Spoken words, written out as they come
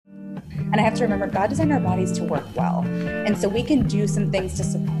And I have to remember God designed our bodies to work well. And so we can do some things to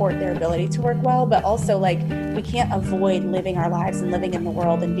support their ability to work well, but also like we can't avoid living our lives and living in the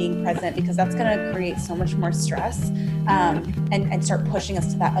world and being present, because that's going to create so much more stress and start pushing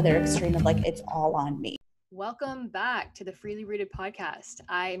us to that other extreme of like, it's all on me. Welcome back to the Freely Rooted podcast.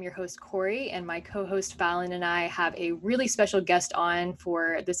 I am your host, Corey, and my co-host Fallon and I have a really special guest on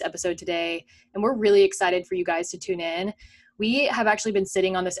for this episode today, and we're really excited for you guys to tune in. We have actually been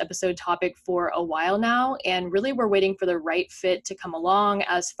sitting on this episode topic for a while now, and really we're waiting for the right fit to come along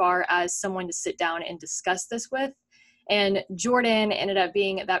as far as someone to sit down and discuss this with. And Jordan ended up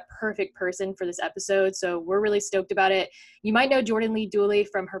being that perfect person for this episode, so we're really stoked about it. You might know Jordan Lee Dooley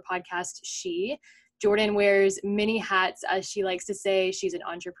from her podcast, She. Jordan wears many hats, as she likes to say. She's an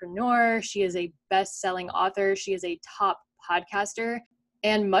entrepreneur. She is a best-selling author. She is a top podcaster.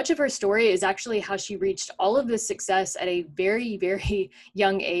 And much of her story is actually how she reached all of this success at a very, very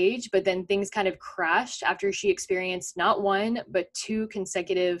young age, but then things kind of crashed after she experienced not one, but two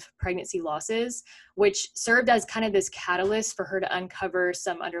consecutive pregnancy losses, which served as kind of this catalyst for her to uncover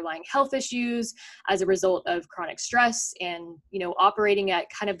some underlying health issues as a result of chronic stress and, operating at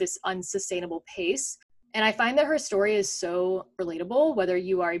kind of this unsustainable pace. And I find that her story is so relatable, whether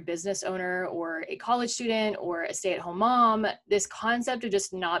you are a business owner or a college student or a stay-at-home mom. This concept of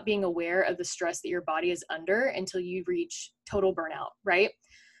just not being aware of the stress that your body is under until you reach total burnout, right?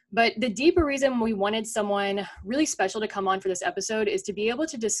 But the deeper reason we wanted someone really special to come on for this episode is to be able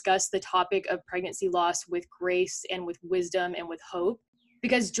to discuss the topic of pregnancy loss with grace and with wisdom and with hope.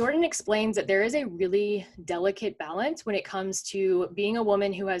 Because Jordan explains that there is a really delicate balance when it comes to being a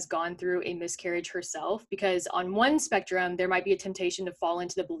woman who has gone through a miscarriage herself. Because on one spectrum, there might be a temptation to fall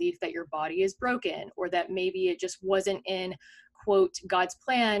into the belief that your body is broken, or that maybe it just wasn't in, quote, God's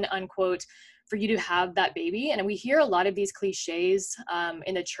plan, unquote, for you to have that baby. And we hear a lot of these cliches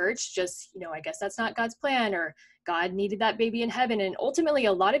in the church, just, I guess that's not God's plan, or God needed that baby in heaven. And ultimately,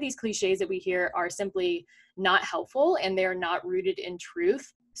 a lot of these cliches that we hear are simply not helpful, and they're not rooted in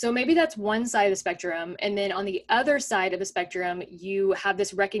truth. So maybe that's one side of the spectrum. And then on the other side of the spectrum, you have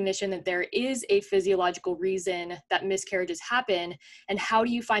this recognition that there is a physiological reason that miscarriages happen. And how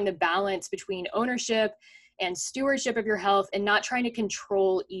do you find the balance between ownership and stewardship of your health and not trying to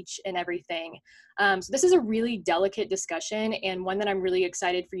control each and everything? So this is a really delicate discussion, and one that I'm really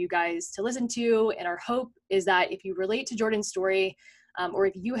excited for you guys to listen to. And our hope is that if you relate to Jordan's story, or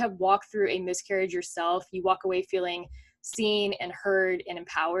if you have walked through a miscarriage yourself, you walk away feeling seen and heard and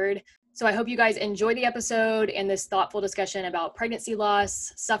empowered. So I hope you guys enjoy the episode and this thoughtful discussion about pregnancy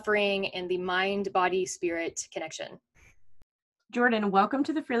loss, suffering, and the mind-body-spirit connection. Jordan, welcome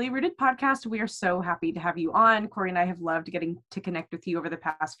to the Freely Rooted podcast. We are so happy to have you on. Corey and I have loved getting to connect with you over the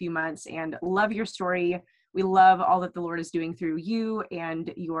past few months and love your story. We love all that the Lord is doing through you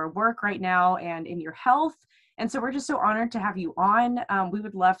and your work right now and in your health. And so we're just so honored to have you on. We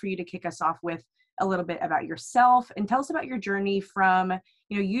would love for you to kick us off with a little bit about yourself and tell us about your journey from,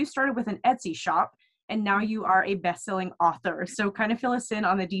 you started with an Etsy shop and now you are a best-selling author. So kind of fill us in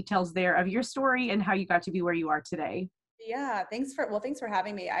on the details there of your story and how you got to be where you are today. Yeah, thanks for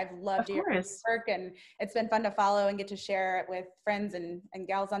having me. I've loved your work, and it's been fun to follow and get to share it with friends and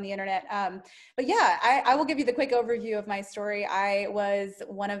gals on the internet. But yeah, I will give you the quick overview of my story. I was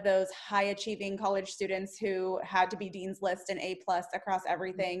one of those high achieving college students who had to be Dean's List and A+ across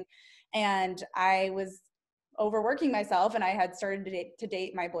everything. And I was overworking myself, and I had started to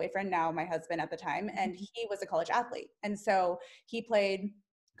date my boyfriend, now my husband at the time, and he was a college athlete. And so he played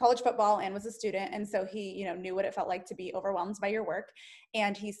college football and was a student. And so he, knew what it felt like to be overwhelmed by your work.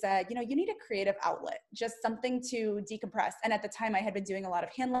 And he said, you need a creative outlet, just something to decompress. And at the time I had been doing a lot of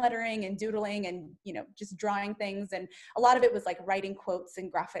hand lettering and doodling and, just drawing things. And a lot of it was like writing quotes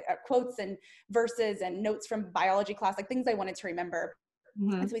and graphic quotes and verses and notes from biology class, like things I wanted to remember.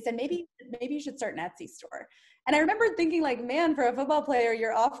 Mm-hmm. And so he said, maybe you should start an Etsy store. And I remember thinking like, man, for a football player,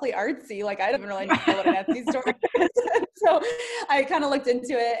 you're awfully artsy. Like, I don't really know what an Etsy store is. So I kind of looked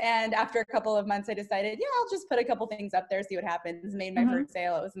into it. And after a couple of months, I decided, I'll just put a couple things up there, see what happens. Made my first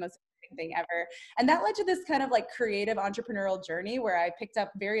sale. It was the most exciting thing ever. And that led to this kind of like creative entrepreneurial journey where I picked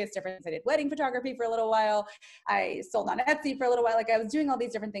up various different things. I did wedding photography for a little while. I sold on Etsy for a little while. Like I was doing all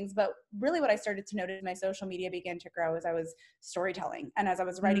these different things. But really what I started to notice, my social media began to grow as I was storytelling. And as I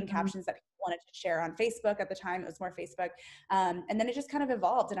was writing captions that people wanted to share on Facebook at the time, it was more Facebook. And then it just kind of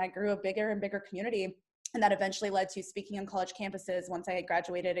evolved and I grew a bigger and bigger community. And that eventually led to speaking on college campuses once I had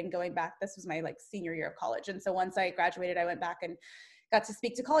graduated and going back. This was my senior year of college. And so once I graduated, I went back and got to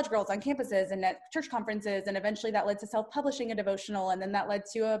speak to college girls on campuses and at church conferences. And eventually that led to self-publishing a devotional. And then that led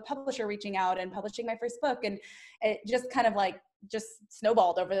to a publisher reaching out and publishing my first book. And it just kind of like just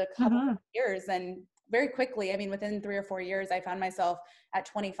snowballed over the couple of years. And very quickly, I mean, within 3 or 4 years, I found myself at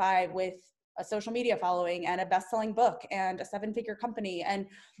 25 with a social media following and a best-selling book and a 7-figure company and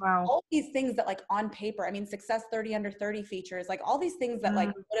all these things that like on paper, I mean, Success 30 Under 30 features, like all these things that like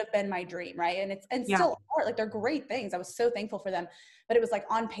would have been my dream, right? And still are, like they're great things. I was so thankful for them, but it was like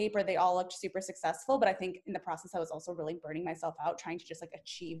on paper, they all looked super successful. But I think in the process, I was also really burning myself out trying to just like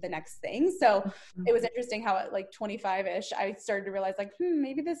achieve the next thing. So it was interesting how at like 25-ish, I started to realize like,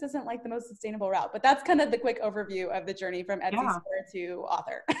 maybe this isn't like the most sustainable route. But that's kind of the quick overview of the journey from Etsy store to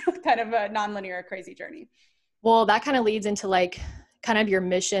author, kind of a non-linear, crazy journey. Well, that kind of leads into like kind of your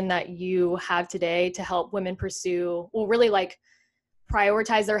mission that you have today to help women pursue, well, really like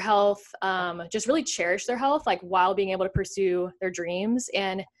prioritize their health, just really cherish their health, like while being able to pursue their dreams.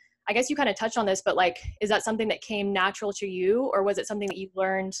 And I guess you kind of touched on this, but like, is that something that came natural to you, or was it something that you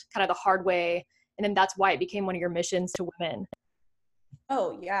learned kind of the hard way? And then that's why it became one of your missions to women.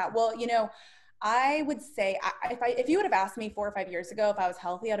 Oh yeah. Well, you know, I would say if you would have asked me 4 or 5 years ago if I was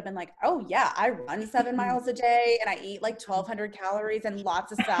healthy, I'd have been like, oh yeah, I run 7 miles a day and I eat like 1,200 calories and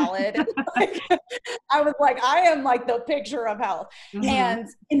lots of salad. And like, I was like, I am like the picture of health. And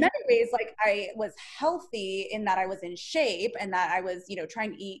in many ways, like I was healthy in that I was in shape and that I was, you know,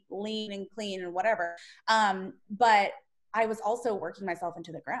 trying to eat lean and clean and whatever. But I was also working myself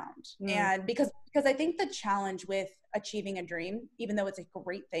into the ground. And because I think the challenge with achieving a dream, even though it's a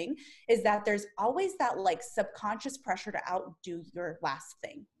great thing, is that there's always that like subconscious pressure to outdo your last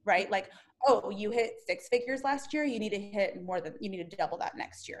thing, right? Like, oh, you hit 6 figures last year, you need to hit more than, you need to double that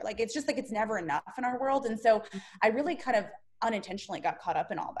next year. Like, it's just like, it's never enough in our world. And so I really kind of unintentionally got caught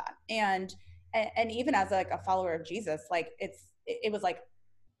up in all that. And even as like a follower of Jesus, like it was like,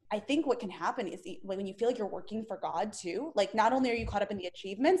 I think what can happen is when you feel like you're working for God too, like not only are you caught up in the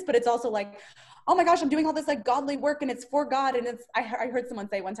achievements, but it's also like, oh my gosh, I'm doing all this like godly work and it's for God. And I heard someone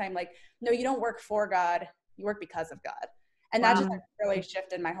say one time, like, no, you don't work for God, you work because of God. And that just like really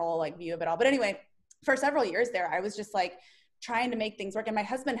shifted my whole like view of it all. But anyway, for several years there, I was just like trying to make things work. And my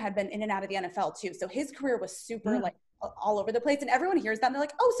husband had been in and out of the NFL too. So his career was super like all over the place. And everyone hears that and they're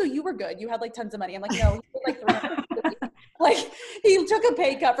like, oh, so you were good. You had like tons of money. I'm like, no, he was like 300. Like he took a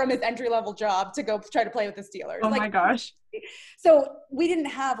pay cut from his entry-level job to go try to play with the Steelers. Oh like, my gosh. So we didn't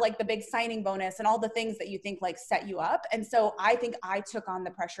have like the big signing bonus and all the things that you think like set you up. And so I think I took on the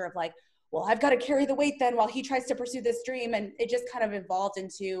pressure of like, well, I've got to carry the weight then while he tries to pursue this dream. And it just kind of evolved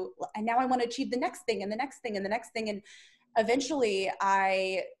into, and now I want to achieve the next thing and the next thing and the next thing. And eventually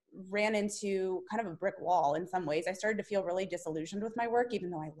I ran into kind of a brick wall in some ways. I started to feel really disillusioned with my work,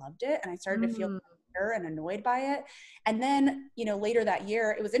 even though I loved it. And I started to feel and annoyed by it. And then, you know, later that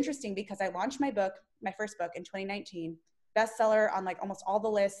year, it was interesting because I launched my first book in 2019, bestseller on like almost all the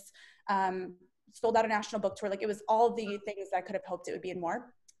lists, sold out a national book tour. Like it was all the things I could have hoped it would be and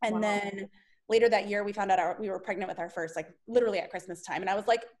more. And then later that year, we found out we were pregnant with our first, like literally at Christmas time. And I was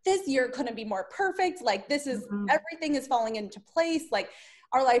like, this year couldn't be more perfect. Like this is, everything is falling into place. Like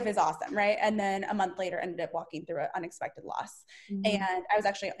our life is awesome, right? And then a month later, ended up walking through an unexpected loss. And I was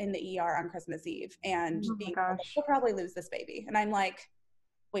actually in the ER on Christmas Eve and we'll probably lose this baby. And I'm like,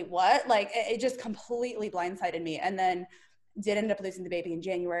 wait, what? Like it just completely blindsided me. And then did end up losing the baby in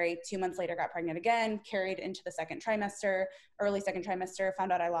January. 2 months later, got pregnant again, carried into the early second trimester,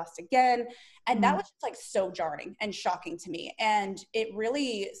 found out I lost again. And that was just like so jarring and shocking to me. And it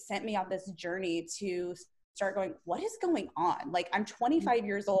really sent me on this journey to start going, what is going on? Like I'm 25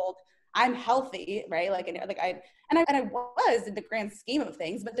 years old, I'm healthy, right? Like, I was in the grand scheme of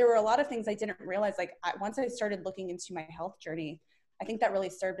things, but there were a lot of things I didn't realize. Like once I started looking into my health journey, I think that really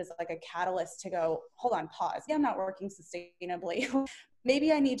served as like a catalyst to go, hold on, pause. Yeah, I'm not working sustainably.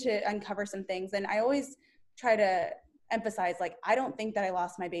 Maybe I need to uncover some things. And I always try to emphasize, like, I don't think that I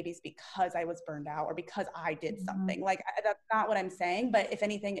lost my babies because I was burned out or because I did something. Like, that's not what I'm saying. But if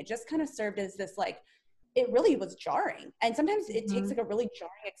anything, it just kind of served as this, like, it really was jarring. And sometimes it takes like a really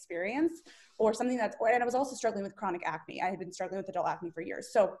jarring experience or something and I was also struggling with chronic acne. I had been struggling with adult acne for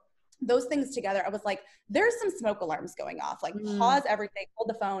years. So those things together, I was like, there's some smoke alarms going off, like pause everything, hold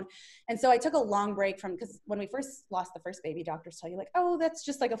the phone. And so I took a long break because when we first lost the first baby, doctors tell you like, oh, that's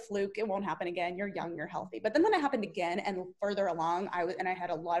just like a fluke. It won't happen again. You're young, you're healthy. But then when it happened again and further along, I had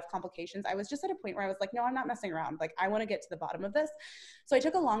a lot of complications. I was just at a point where I was like, no, I'm not messing around. Like, I want to get to the bottom of this. So I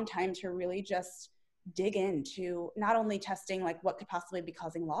took a long time to really just dig into not only testing like what could possibly be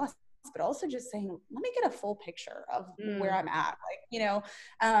causing loss, but also just saying, let me get a full picture of where I'm at. Like, you know,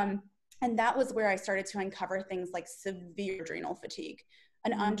 And that was where I started to uncover things like severe adrenal fatigue,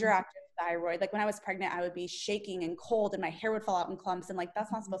 an Mm-hmm. underactive thyroid. Like when I was pregnant, I would be shaking and cold and my hair would fall out in clumps, and like,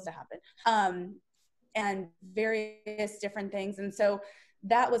 that's not supposed to happen. And various different things. And so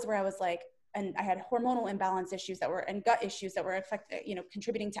that was where I was like, and I had hormonal imbalance issues and gut issues that were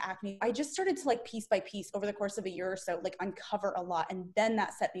contributing to acne. I just started to like piece by piece over the course of a year or so, like uncover a lot. And then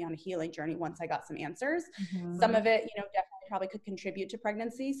that set me on a healing journey once I got some answers. Mm-hmm. Some of it, definitely probably could contribute to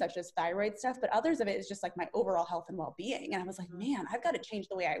pregnancy, such as thyroid stuff, but others of it is just like my overall health and well-being. And I was like, man, I've got to change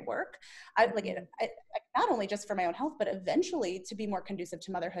the way I work. I not only just for my own health, but eventually to be more conducive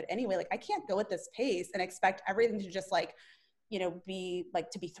to motherhood anyway. Like I can't go at this pace and expect everything to just like, be like,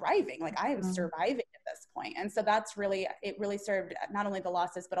 to be thriving. Like I am surviving at this point. And so it really served not only the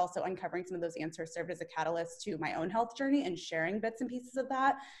losses, but also uncovering some of those answers served as a catalyst to my own health journey and sharing bits and pieces of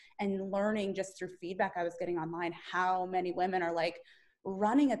that and learning just through feedback I was getting online, how many women are like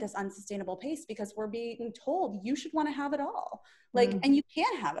running at this unsustainable pace because we're being told you should want to have it all. Like, and you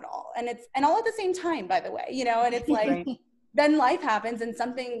can't have it all. And all at the same time, by the way, and it's like, right. Then life happens and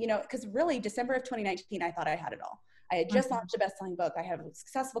something, because really December of 2019, I thought I had it all. I had just launched a best-selling book. I have a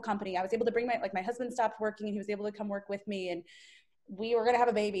successful company. I was able to bring my husband stopped working and he was able to come work with me, and we were going to have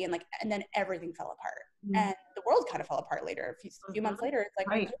a baby, and then everything fell apart. And the world kind of fell apart later. A few months later, it's like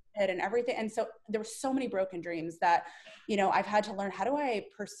right. COVID and everything. And so there were so many broken dreams that, I've had to learn, how do I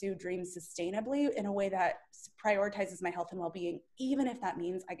pursue dreams sustainably in a way that prioritizes my health and well-being, even if that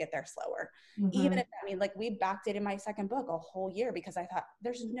means I get there slower, even if that means like we backdated my second book a whole year because I thought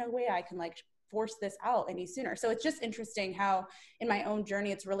there's no way I can like force this out any sooner. So it's just interesting how in my own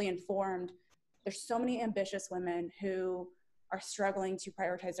journey, it's really informed. There's so many ambitious women who are struggling to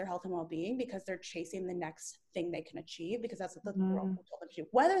prioritize their health and well-being because they're chasing the next thing they can achieve because that's what the world told them to do.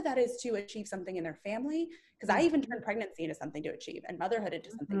 Whether that is to achieve something in their family, because I even turned pregnancy into something to achieve and motherhood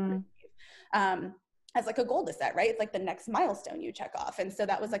into something to achieve. As like a goal to set, right? It's like the next milestone you check off. And so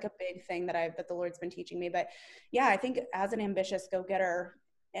that was like a big thing that the Lord's been teaching me. But yeah, I think as an ambitious go-getter,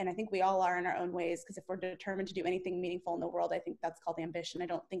 and I think we all are in our own ways, because if we're determined to do anything meaningful in the world, I think that's called ambition. I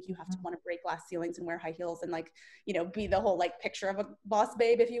don't think you have to want to break glass ceilings and wear high heels and like, be the whole like picture of a boss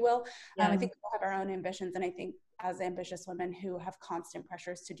babe, if you will. Yeah. I think we all have our own ambitions. And I think as ambitious women who have constant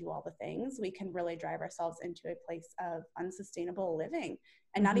pressures to do all the things, we can really drive ourselves into a place of unsustainable living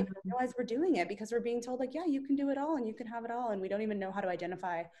and not even realize we're doing it because we're being told like, yeah, you can do it all and you can have it all. And we don't even know how to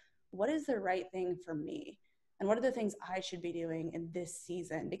identify what is the right thing for me. And what are the things I should be doing in this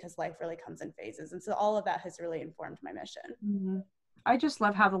season, because life really comes in phases. And so all of that has really informed my mission. I just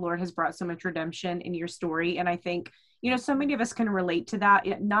love how the Lord has brought so much redemption in your story. And I think, so many of us can relate to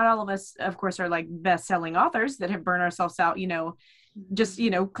that. Not all of us, of course, are like best-selling authors that have burned ourselves out, just,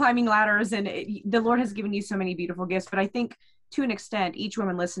 climbing ladders. And the Lord has given you so many beautiful gifts. But I think to an extent, each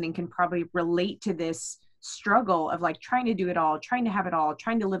woman listening can probably relate to this struggle of like trying to do it all, trying to have it all,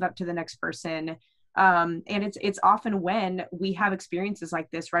 trying to live up to the next person. And it's often when we have experiences like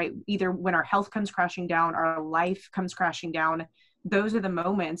this, right? Either when our health comes crashing down, our life comes crashing down. Those are the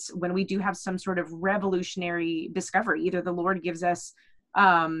moments when we do have some sort of revolutionary discovery. Either the Lord gives us,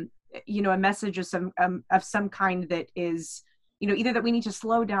 a message of some kind that is, either that we need to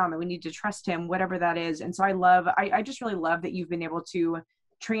slow down, that we need to trust him, whatever that is. And so I just really love that you've been able to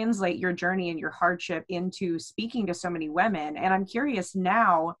translate your journey and your hardship into speaking to so many women. And I'm curious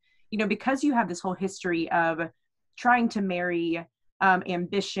now, because you have this whole history of trying to marry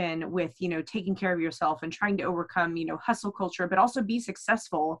ambition with, taking care of yourself and trying to overcome, hustle culture, but also be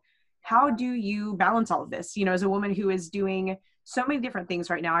successful. How do you balance all of this, as a woman who is doing so many different things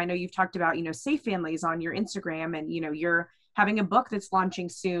right now? I know you've talked about, Safe Families on your Instagram, and, you're having a book that's launching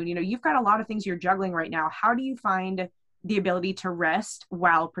soon. You've got a lot of things you're juggling right now. How do you find the ability to rest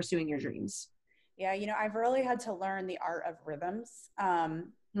while pursuing your dreams? Yeah, I've really had to learn the art of rhythms.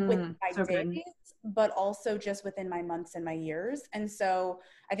 With my days, but also just within my months and my years. And so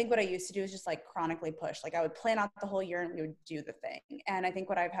I think what I used to do is just like chronically push. Like I would plan out the whole year and we would do the thing. And I think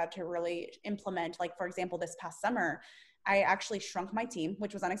what I've had to really implement, like for example, this past summer, I actually shrunk my team,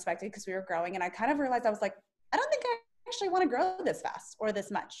 which was unexpected because we were growing. And I kind of realized I was like, I don't think I actually want to grow this fast or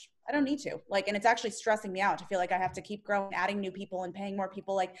this much. I don't need to. And it's actually stressing me out to feel like I have to keep growing, adding new people and paying more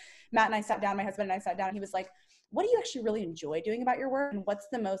people. Like Matt and I sat down, my husband and I sat down, and he was like, what do you actually really enjoy doing about your work? And what's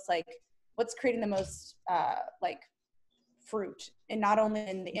the most what's creating the most fruit, and not only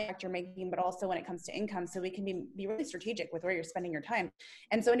in the impact you're making, but also when it comes to income. So we can be really strategic with where you're spending your time.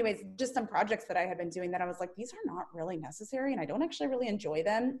 And so anyways, just some projects that I had been doing that I was like, these are not really necessary. And I don't actually really enjoy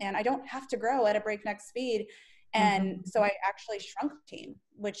them. And I don't have to grow at a breakneck speed. And so I actually shrunk the team,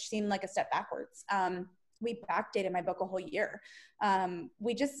 which seemed like a step backwards. We backdated my book a whole year.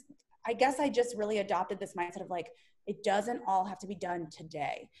 I guess I just really adopted this mindset of like, it doesn't all have to be done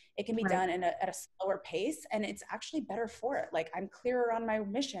today. It can be done at a slower pace, and it's actually better for it. Like, I'm clearer on my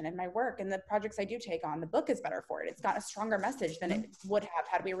mission and my work and the projects I do take on. The book is better for it. It's got a stronger message than it would have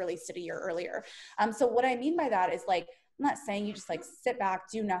had we released it a year earlier. So what I mean by that is like, I'm not saying you just like sit back,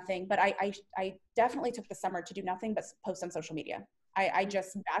 do nothing, but I definitely took the summer to do nothing but post on social media. I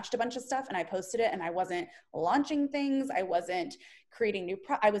just batched a bunch of stuff and I posted it, and I wasn't launching things. I wasn't creating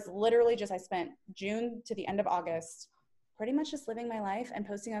I was literally just, I spent June to the end of August pretty much just living my life and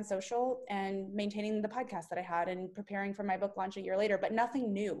posting on social and maintaining the podcast that I had and preparing for my book launch a year later, but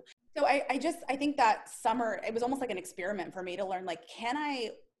nothing new. So I think that summer, it was almost like an experiment for me to learn, like, can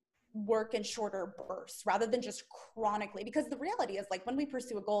I work in shorter bursts rather than just chronically? Because the reality is, like, when we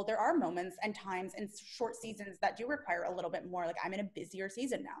pursue a goal, there are moments and times and short seasons that do require a little bit more. Like, I'm in a busier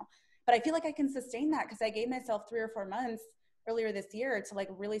season now, but I feel like I can sustain that because I gave myself 3 or 4 months earlier this year to like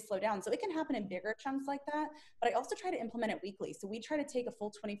really slow down. So it can happen in bigger chunks like that, but I also try to implement it weekly. So we try to take a full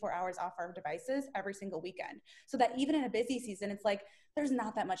 24 hours off our devices every single weekend, so that even in a busy season, it's like, there's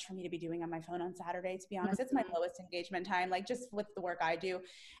not that much for me to be doing on my phone on Saturday, to be honest. It's my lowest engagement time, like just with the work I do.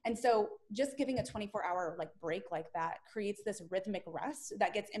 And so just giving a 24-hour like break like that creates this rhythmic rest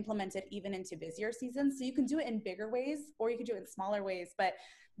that gets implemented even into busier seasons. So you can do it in bigger ways, or you can do it in smaller ways, but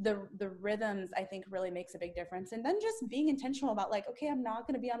the rhythms, I think, really makes a big difference. And then just being intentional about like, okay, I'm not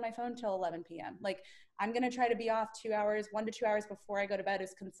going to be on my phone till 11 p.m. Like, I'm going to try to be off 2 hours, 1 to 2 hours before I go to bed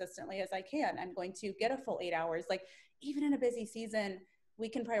as consistently as I can. I'm going to get a full 8 hours. Like, even in a busy season, we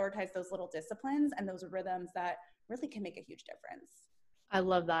can prioritize those little disciplines and those rhythms that really can make a huge difference. I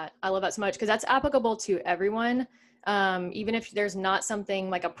love that. I love that so much because that's applicable to everyone. Even if there's not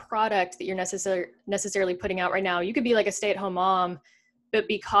something like a product that you're necessarily putting out right now, you could be like a stay-at-home mom, but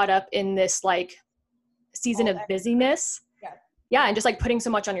be caught up in this like season of busyness. Yeah. And just like putting so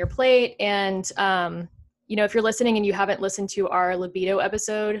much on your plate. And, you know, if you're listening and you haven't listened to our libido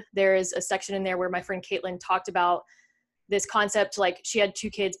episode, there is a section in there where my friend Caitlin talked about this concept. Like, she had 2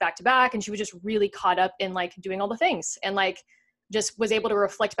 kids back to back, and she was just really caught up in like doing all the things, and like just was able to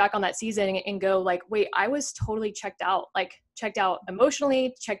reflect back on that season and go like, wait, I was totally checked out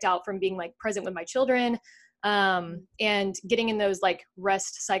emotionally, checked out from being like present with my children. And getting in those like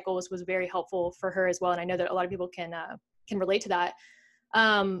rest cycles was very helpful for her as well. And I know that a lot of people can relate to that.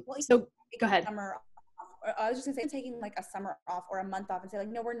 So go ahead. I was just gonna say, taking like a summer off or a month off and say like,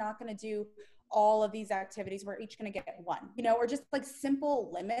 no, we're not going to do all of these activities. We're each going to get one, you know, or just like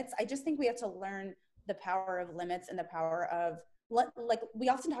simple limits. I just think we have to learn the power of limits and the power of like, we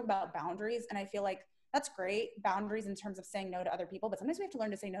often talk about boundaries, and I feel like that's great, boundaries in terms of saying no to other people, but sometimes we have to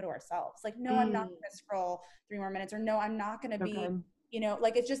learn to say no to ourselves. Like, no, I'm not going to scroll 3 more minutes, or no, I'm not going to be, you know,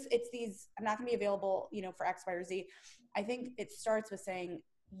 like, it's these, I'm not going to be available, you know, for X, Y, or Z. I think it starts with saying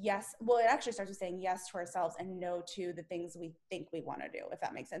yes. Well, it actually starts with saying yes to ourselves and no to the things we think we want to do, if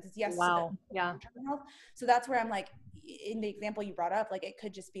that makes sense. It's yes. Wow. Yeah. Health. So that's where I'm like, in the example you brought up, like, it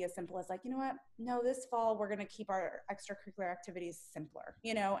could just be as simple as like, you know what, no, this fall, we're going to keep our extracurricular activities simpler,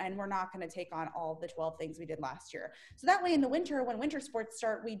 you know, and we're not going to take on all the 12 things we did last year. So that way in the winter, when winter sports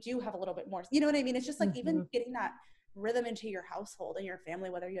start, we do have a little bit more, you know what I mean? It's just like, even getting that rhythm into your household and your family,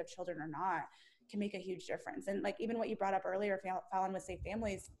 whether you have children or not, can make a huge difference. And like, even what you brought up earlier, Fallon, with Safe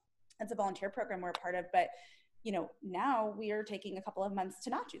Families, that's a volunteer program we're a part of, but you know, now we are taking a couple of months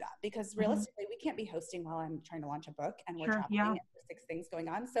to not do that, because realistically we can't be hosting while I'm trying to launch a book and we're traveling and there's 6 things going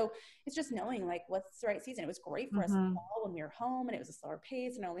on. So it's just knowing like, what's the right season. It was great for us in the fall when we were home and it was a slower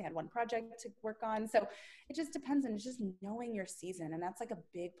pace and I only had 1 project to work on. So it just depends, and it's just knowing your season. And that's like a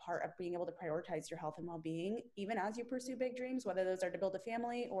big part of being able to prioritize your health and well-being, even as you pursue big dreams, whether those are to build a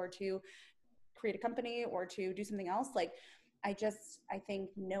family or to create a company or to do something else. Like, I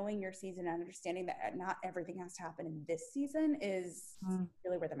think knowing your season and understanding that not everything has to happen in this season is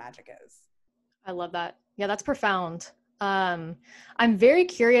really where the magic is. I love that. Yeah, that's profound. I'm very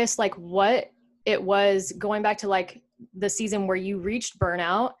curious, like, what it was going back to like the season where you reached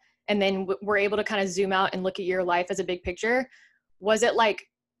burnout and then were able to kind of zoom out and look at your life as a big picture. Was it like,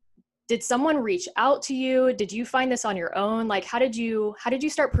 did someone reach out to you? Did you find this on your own? Like, how did you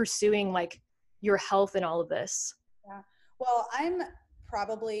start pursuing like your health and all of this? Yeah. Well, I'm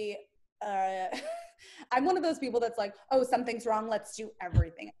probably, I'm one of those people that's like, oh, something's wrong, let's do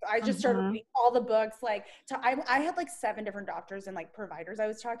everything. So I just started reading all the books. Like, I had like 7 different doctors and like providers I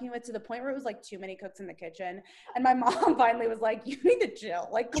was talking with, to the point where it was like too many cooks in the kitchen. And my mom finally was like, you need to chill,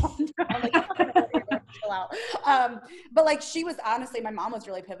 like calm down, like chill out. But like, she was honestly, my mom was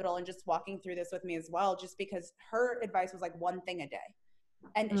really pivotal in just walking through this with me as well, just because her advice was like 1 thing a day.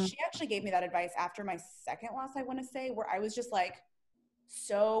 And she actually gave me that advice after my second loss, I want to say, where I was just like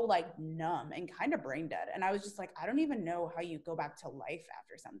so like numb and kind of brain dead. And I was just like, I don't even know how you go back to life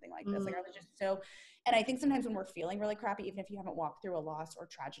after something like this. Like I was just so, and I think sometimes when we're feeling really crappy, even if you haven't walked through a loss or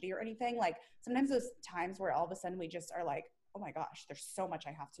tragedy or anything, like sometimes those times where all of a sudden we just are like, oh my gosh, there's so much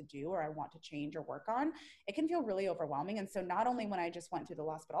I have to do or I want to change or work on, it can feel really overwhelming. And so not only when I just went through the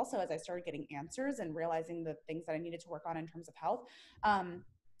loss, but also as I started getting answers and realizing the things that I needed to work on in terms of health,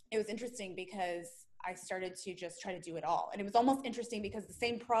 it was interesting because I started to just try to do it all. And it was almost interesting because the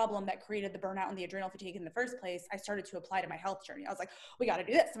same problem that created the burnout and the adrenal fatigue in the first place, I started to apply to my health journey. I was like, we got to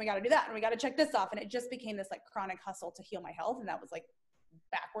do this and we got to do that and we got to check this off. And it just became this like chronic hustle to heal my health. And that was like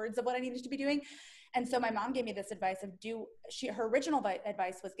backwards of what I needed to be doing. And so my mom gave me this advice of her original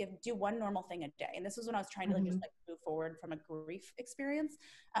advice was do one normal thing a day. And this was when I was trying to just like move forward from a grief experience.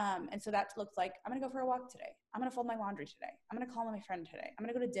 And so that looks like, I'm going to go for a walk today. I'm going to fold my laundry today. I'm going to call my friend today. I'm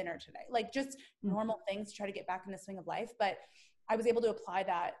going to go to dinner today. Like just normal things to try to get back in the swing of life. But I was able to apply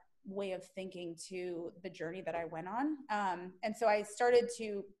that way of thinking to the journey that I went on. And so I started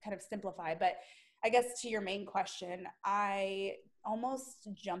to kind of simplify, but I guess to your main question, I almost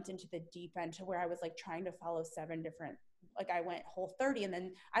jumped into the deep end to where I was like trying to follow 7 different, like I went Whole30 and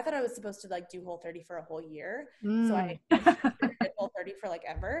then I thought I was supposed to like do Whole30 for a whole year. So I did Whole30 for like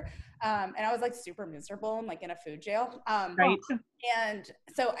ever. And I was like super miserable and like in a food jail. Right. And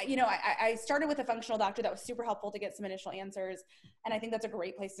so, you know, I started with a functional doctor that was super helpful to get some initial answers. And I think that's a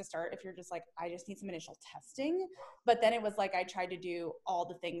great place to start if you're just like, I just need some initial testing. But then it was like, I tried to do all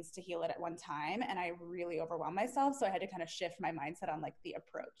the things to heal it at one time. And I really overwhelmed myself. So I had to kind of shift my mindset on like the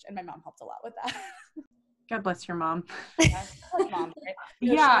approach. And my mom helped a lot with that. God bless your mom. Yeah, mom, right?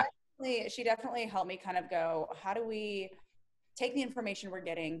 Yeah. She definitely helped me kind of go, how do we take the information we're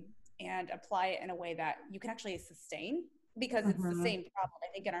getting and apply it in a way that you can actually sustain? Because it's the same problem.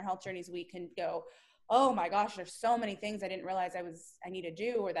 I think in our health journeys, we can go, oh my gosh, there's so many things I didn't realize I need to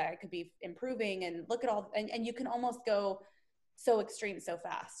do or that I could be improving, and look at all, and you can almost go so extreme so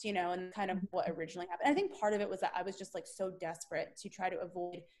fast, you know, and kind of what originally happened. I think part of it was that I was just like so desperate to try to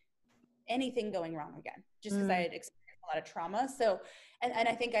avoid anything going wrong again, just because I had experienced a lot of trauma. So, and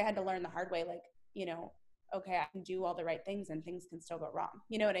I think I had to learn the hard way, like, you know, okay, I can do all the right things and things can still go wrong.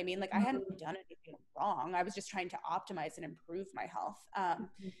 You know what I mean? Like I hadn't done anything wrong. I was just trying to optimize and improve my health.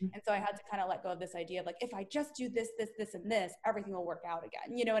 And so I had to kind of let go of this idea of like, if I just do this, and this, everything will work out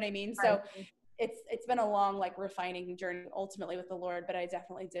again. You know what I mean? Right. So it's been a long, like refining journey ultimately with the Lord, but I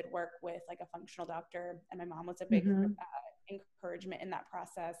definitely did work with like a functional doctor, and my mom was a big encouragement in that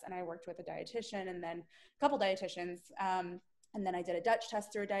process. And I worked with a dietitian and then a couple dietitians. And then I did a Dutch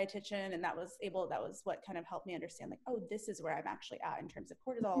test through a dietitian, and that was what kind of helped me understand like, oh, this is where I'm actually at in terms of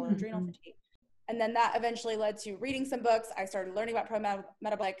cortisol or adrenal fatigue. And then that eventually led to reading some books. I started learning about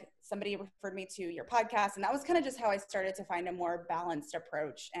pro-metabolic. Somebody referred me to your podcast, and that was kind of just how I started to find a more balanced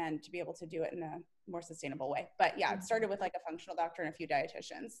approach and to be able to do it in a more sustainable way. But yeah, it started with like a functional doctor and a few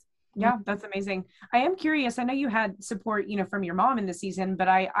dietitians. Yeah, that's amazing. I am curious. I know you had support, you know, from your mom in the season, but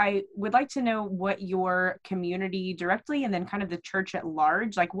I would like to know what your community directly and then kind of the church at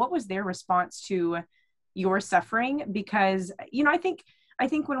large, like what was their response to your suffering? Because, you know, I think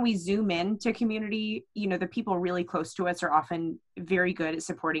when we zoom in to community, you know, the people really close to us are often very good at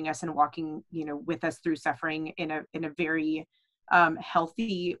supporting us and walking, you know, with us through suffering in a very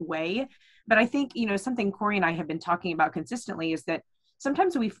healthy way. But I think, you know, something Corey and I have been talking about consistently is that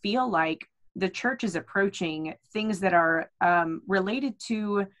sometimes we feel like the church is approaching things that are related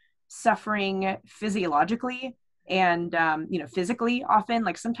to suffering physiologically and, you know, physically often.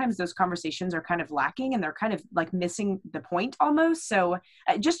 Like sometimes those conversations are kind of lacking and they're kind of like missing the point almost. So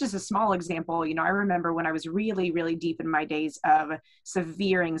just as a small example, you know, I remember when I was really, really deep in my days of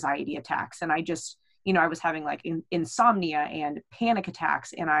severe anxiety attacks, and I just, you know, I was having like insomnia and panic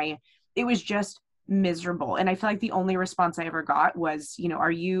attacks, and it was just miserable. And I feel like the only response I ever got was, you know,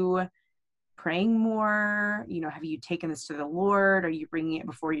 are you praying more? You know, have you taken this to the Lord? Are you bringing it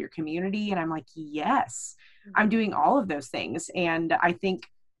before your community? And I'm like, yes, I'm doing all of those things. And I think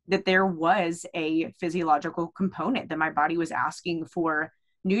that there was a physiological component that my body was asking for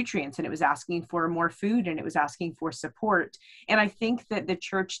nutrients, and it was asking for more food, and it was asking for support. And I think that the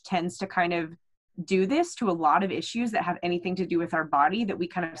church tends to kind of do this to a lot of issues that have anything to do with our body, that we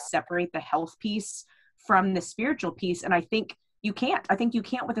kind of separate the health piece from the spiritual piece. And I think you can't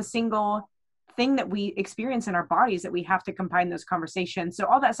with a single thing that we experience in our bodies, that we have to combine those conversations. So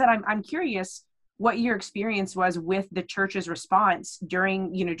all that said, I'm curious what your experience was with the church's response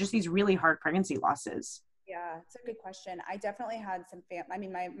during, you know, just these really hard pregnancy losses. Yeah, it's a good question. I definitely had some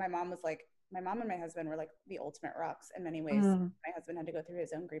my mom was like my mom and my husband were like the ultimate rocks in many ways. My husband had to go through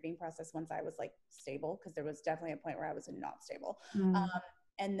his own grieving process once I was like stable, because there was definitely a point where I was not stable.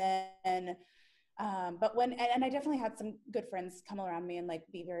 And then but when, and I definitely had some good friends come around me and like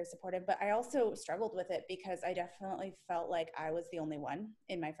be very supportive, but I also struggled with it because I definitely felt like I was the only one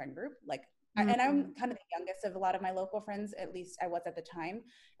in my friend group. Like, and I'm kind of the youngest of a lot of my local friends, at least I was at the time.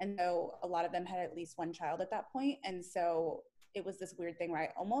 And so a lot of them had at least one child at that point. And so it was this weird thing where I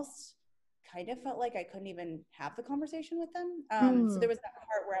almost kind of felt like I couldn't even have the conversation with them. So there was that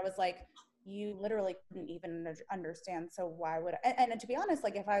part where I was like, you literally couldn't even understand. So why would I? And to be honest,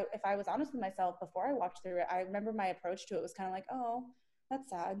 like if I was honest with myself before I walked through it, I remember my approach to it was kind of like, oh, that's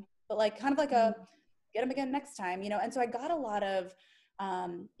sad, but like kind of like a get them again next time, you know? And so I got a lot of,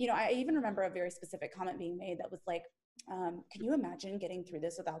 you know, I even remember a very specific comment being made that was like, can you imagine getting through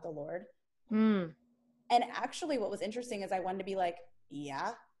this without the Lord? And actually what was interesting is I wanted to be like,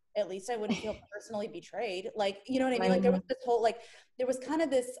 yeah, at least I wouldn't feel personally betrayed. Like, you know what I mean? Like there was this whole, like, there was kind of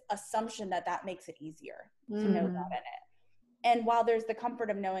this assumption that makes it easier to know God in it. And while there's the comfort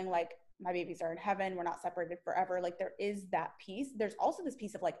of knowing like my babies are in heaven, we're not separated forever, like there is that piece. There's also this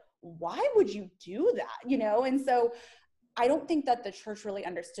piece of like, why would you do that? You know? And so I don't think that the church really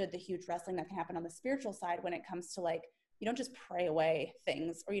understood the huge wrestling that can happen on the spiritual side when it comes to like, you don't just pray away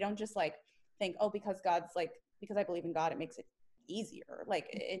things, or you don't just like think, oh, because God's like, because I believe in God, it makes it easier. Like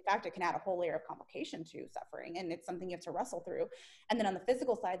in fact, it can add a whole layer of complication to suffering, and it's something you have to wrestle through. And then on the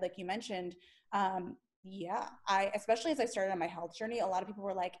physical side, like you mentioned, yeah, especially as I started on my health journey, a lot of people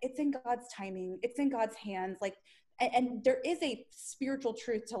were like, it's in God's timing, it's in God's hands. Like, and there is a spiritual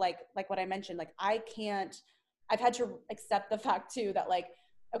truth to like what I mentioned. Like I've had to accept the fact too that like,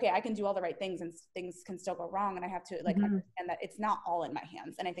 okay, I can do all the right things and things can still go wrong. And I have to like understand that it's not all in my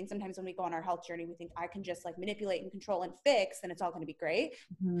hands. And I think sometimes when we go on our health journey, we think I can just like manipulate and control and fix, and it's all going to be great.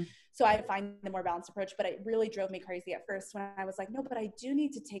 So I find the more balanced approach, but it really drove me crazy at first when I was like, no, but I do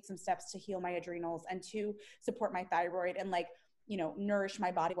need to take some steps to heal my adrenals and to support my thyroid and like, you know, nourish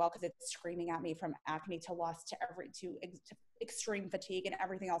my body well, because it's screaming at me from acne to loss to extreme fatigue and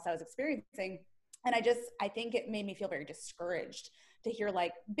everything else I was experiencing. And I think it made me feel very discouraged to hear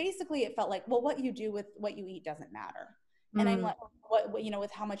like, basically it felt like, well, what you do with what you eat doesn't matter. And I'm like, what, you know,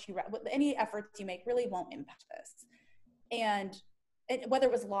 with how much any efforts you make really won't impact this. And whether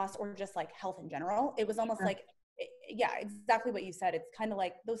it was loss or just like health in general, it was almost like, yeah, exactly what you said. It's kind of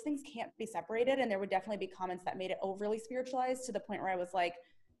like those things can't be separated. And there would definitely be comments that made it overly spiritualized to the point where I was like,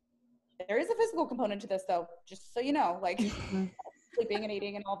 there is a physical component to this though, just so you know, like sleeping and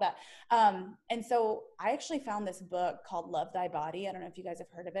eating and all that. And so I actually found this book called Love Thy Body. I don't know if you guys have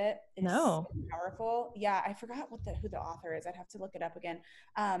heard of it. It's so powerful. Yeah. I forgot who the author is. I'd have to look it up again.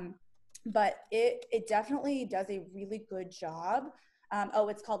 But it definitely does a really good job.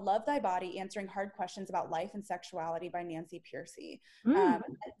 It's called Love Thy Body, Answering Hard Questions About Life and Sexuality by Nancy Piercy.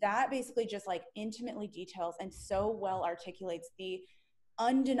 That basically just like intimately details and so well articulates the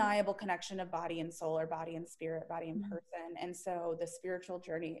undeniable connection of body and soul, or body and spirit, body and person. And so the spiritual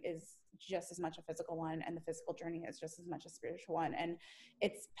journey is just as much a physical one, and the physical journey is just as much a spiritual one. And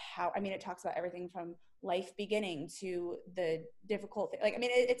it's it talks about everything from life beginning to the difficult thing. Like,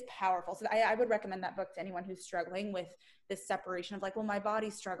 it's powerful. So I would recommend that book to anyone who's struggling with this separation of like, well, my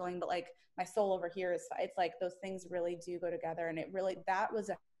body's struggling, but like my soul over here is, it's like those things really do go together. And that was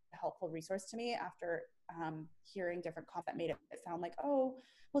a helpful resource to me after hearing different comments that made it sound like, oh,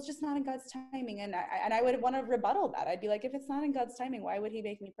 well, it's just not in God's timing. And I would want to rebuttal that. I'd be like, if it's not in God's timing, why would he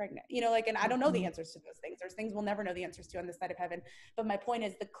make me pregnant? You know, like, and I don't know the answers to those things. There's things we'll never know the answers to on this side of heaven. But my point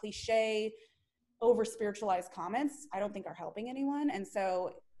is, the cliche over spiritualized comments, I don't think are helping anyone. And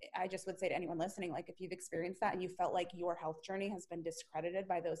so I just would say to anyone listening, like, if you've experienced that and you felt like your health journey has been discredited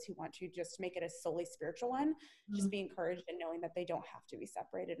by those who want to just make it a solely spiritual one, just be encouraged in knowing that they don't have to be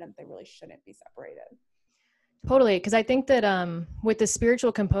separated, and they really shouldn't be separated. Totally. Because I think that with the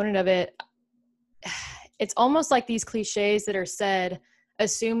spiritual component of it, it's almost like these cliches that are said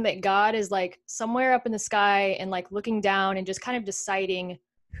assume that God is like somewhere up in the sky and like looking down and just kind of deciding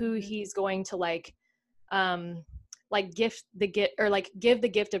who he's going to give the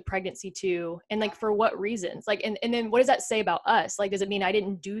gift of pregnancy to, and like for what reasons, like, and then what does that say about us? Like, does it mean I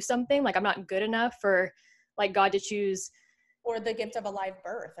didn't do something? Like, I'm not good enough for like God to choose, or the gift of a live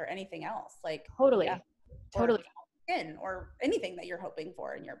birth or anything else? Like, totally. Or anything that you're hoping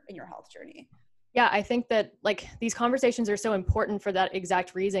for in your health journey. Yeah, I think that like these conversations are so important for that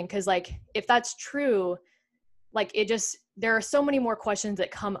exact reason. Cause like, if that's true, like there are so many more questions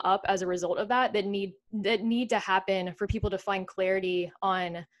that come up as a result of that need to happen for people to find clarity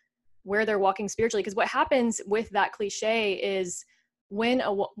on where they're walking spiritually. Because what happens with that cliche is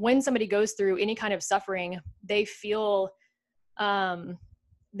when somebody goes through any kind of suffering, they feel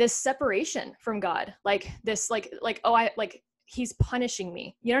this separation from God, like this, oh, he's punishing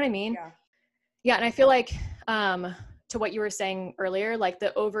me. You know what I mean? Yeah. Yeah. And I feel like, to what you were saying earlier, like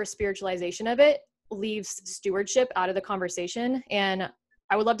the over spiritualization of it leaves stewardship out of the conversation. And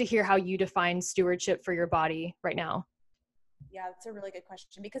I would love to hear how you define stewardship for your body right now. Yeah, that's a really good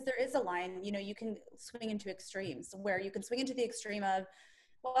question, because there is a line, you can swing into extremes where you can swing into the extreme of,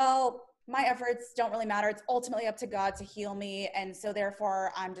 well, my efforts don't really matter. It's ultimately up to God to heal me. And so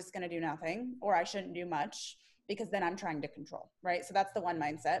therefore I'm just going to do nothing, or I shouldn't do much because then I'm trying to control, right? So that's the one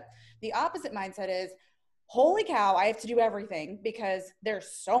mindset. The opposite mindset is, holy cow, I have to do everything because there's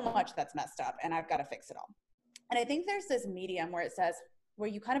so much that's messed up and I've got to fix it all. And I think there's this medium where it says, where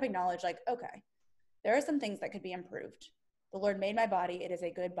you kind of acknowledge like, okay, there are some things that could be improved. The Lord made my body. It is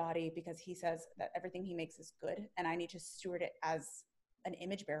a good body because he says that everything he makes is good. And I need to steward it as an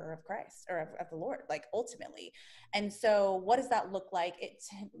image bearer of Christ, or of the Lord, like ultimately. And so what does that look like?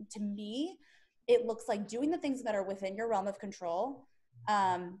 To me, it looks like doing the things that are within your realm of control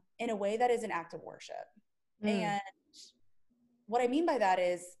in a way that is an act of worship. And what I mean by that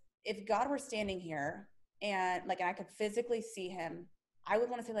is, if God were standing here and I could physically see him, I would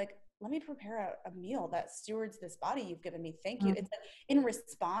want to say like, let me prepare a meal that stewards this body you've given me. Thank you. It's in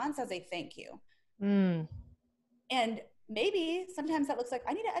response as a thank you. And maybe sometimes that looks like,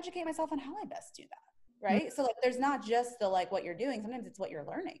 I need to educate myself on how I best do that. Right. So like, there's not just the, like what you're doing. Sometimes it's what you're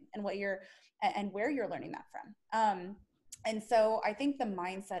learning and and where you're learning that from. And so I think the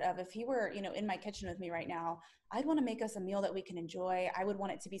mindset of, if he were, in my kitchen with me right now, I'd want to make us a meal that we can enjoy. I would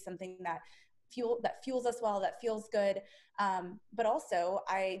want it to be something that fuels us well, that feels good. But also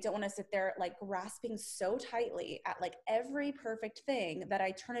I don't want to sit there like grasping so tightly at like every perfect thing that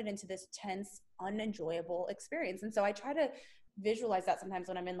I turn it into this tense, unenjoyable experience. And so I try to visualize that sometimes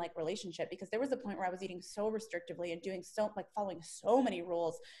when I'm in like relationship, because there was a point where I was eating so restrictively and doing so like following so many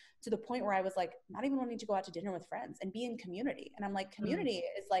rules, to the point where I was like not even wanting to go out to dinner with friends and be in community. And I'm like, community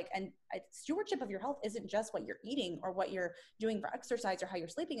is like, and stewardship of your health isn't just what you're eating or what you're doing for exercise or how you're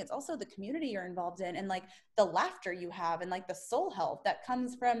sleeping. It's also the community you're involved in, and like the laughter you have, and like the soul health that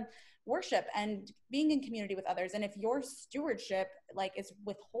comes from worship and being in community with others. And if your stewardship like is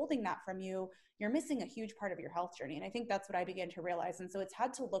withholding that from you, you're missing a huge part of your health journey. And I think that's what I began to realize. And so it's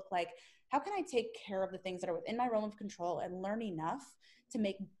had to look like, how can I take care of the things that are within my realm of control and learn enough to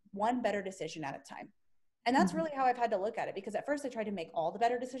make one better decision at a time? And that's really how I've had to look at it, because at first I tried to make all the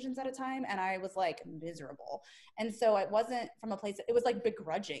better decisions at a time and I was like miserable. And so it wasn't from a place, it was like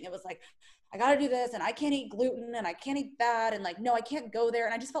begrudging. It was like, I got to do this and I can't eat gluten and I can't eat that. And like, no, I can't go there.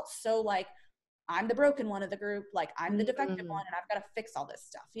 And I just felt so like I'm the broken one of the group. Like I'm the defective one and I've got to fix all this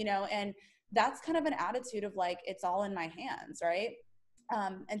stuff, and that's kind of an attitude of like, it's all in my hands. Right.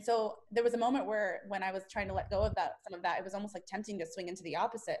 And so there was a moment where when I was trying to let go of some of that, it was almost like tempting to swing into the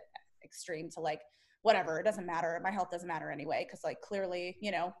opposite extreme, to like, whatever, it doesn't matter. My health doesn't matter anyway. Cause like clearly,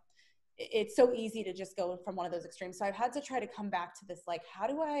 it's so easy to just go from one of those extremes. So I've had to try to come back to this, like, how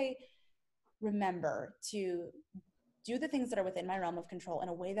do I remember to do the things that are within my realm of control in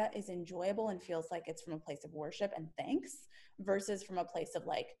a way that is enjoyable and feels like it's from a place of worship and thanks, versus from a place of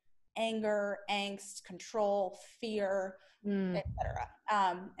like anger, angst, control, fear, etc.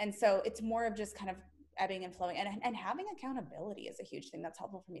 And so it's more of just kind of ebbing and flowing, and having accountability is a huge thing that's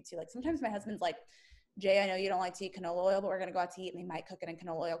helpful for me too. Like sometimes my husband's like, Jay, I know you don't like to eat canola oil, but we're going to go out to eat, and they might cook it in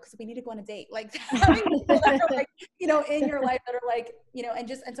canola oil because we need to go on a date. Like having people that are like, in your life that are like,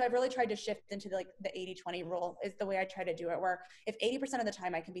 and so I've really tried to shift into like the 80-20 rule is the way I try to do it, where if 80% of the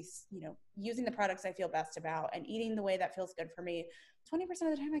time I can be, using the products I feel best about and eating the way that feels good for me, 20% of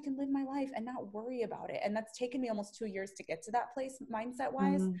the time I can live my life and not worry about it. And that's taken me almost 2 years to get to that place mindset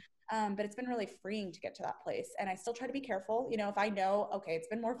wise. But it's been really freeing to get to that place. And I still try to be careful. If I know, okay, it's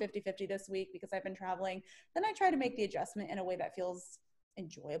been more 50-50 this week because I've been traveling, then I try to make the adjustment in a way that feels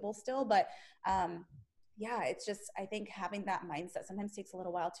enjoyable still. But yeah, it's just, I think having that mindset sometimes takes a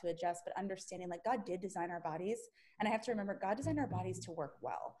little while to adjust, but understanding like God did design our bodies. And I have to remember God designed our bodies to work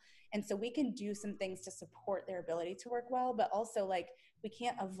well. And so we can do some things to support their ability to work well, but also like we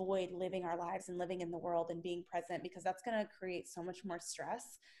can't avoid living our lives and living in the world and being present, because that's going to create so much more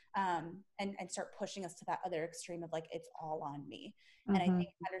stress and start pushing us to that other extreme of like, it's all on me. And I think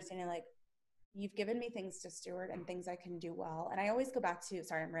understanding like, you've given me things to steward and things I can do well. And I always go back to,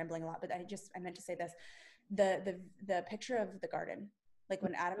 sorry, I'm rambling a lot, but I meant to say this, the picture of the garden. Like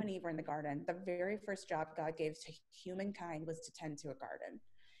when Adam and Eve were in the garden, the very first job God gave to humankind was to tend to a garden.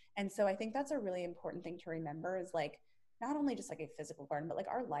 And so I think that's a really important thing to remember, is like, not only just like a physical garden, but like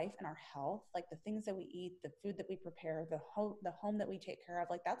our life and our health, like the things that we eat, the food that we prepare, the home that we take care of,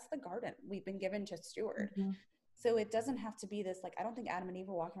 like that's the garden we've been given to steward. Mm-hmm. So it doesn't have to be this, like, I don't think Adam and Eve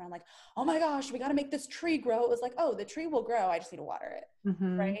were walking around like, oh my gosh, we got to make this tree grow. It was like, oh, the tree will grow. I just need to water it.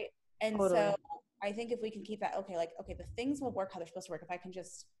 Mm-hmm. Right. And so I think if we can keep that, okay, the things will work how they're supposed to work. If I can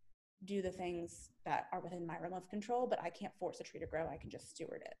just do the things that are within my realm of control, but I can't force a tree to grow. I can just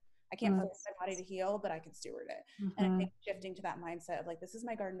steward it. I can't force my body to heal, but I can steward it. Mm-hmm. And I think shifting to that mindset of like, this is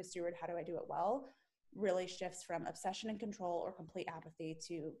my garden to steward. How do I do it well? Really shifts from obsession and control or complete apathy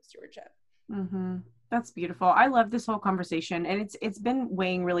to stewardship. Mm-hmm. That's beautiful. I love this whole conversation, and it's been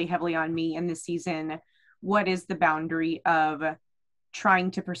weighing really heavily on me in this season. What is the boundary of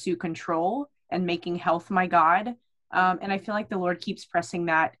trying to pursue control and making health my God? And I feel like the Lord keeps pressing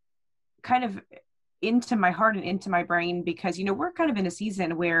that kind of into my heart and into my brain, because, you know, we're kind of in a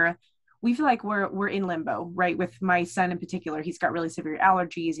season where we feel like we're in limbo, right? With my son in particular, he's got really severe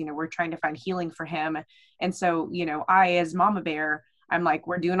allergies. You know, we're trying to find healing for him. And so, you know, I, as mama bear, I'm like,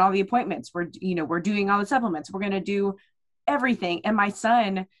 we're doing all the appointments. We're doing all the supplements. We're going to do everything. And my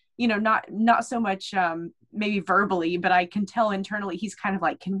son, you know, not so much, maybe verbally, but I can tell internally, he's kind of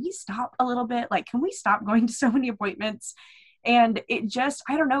like, can we stop a little bit? Like, can we stop going to so many appointments? And it just,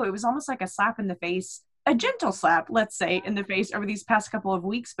 I don't know, it was almost like a slap in the face, a gentle slap, let's say, in the face over these past couple of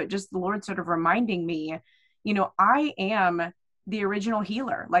weeks, but just the Lord sort of reminding me, you know, I am the original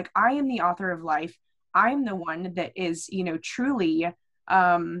healer. Like, I am the author of life. I'm the one that is, you know, truly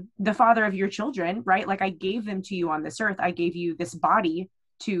the father of your children, right? Like, I gave them to you on this earth. I gave you this body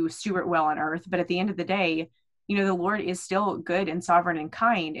to steward well on earth. But at the end of the day, you know, the Lord is still good and sovereign and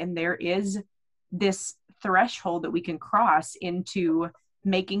kind. And there is this threshold that we can cross into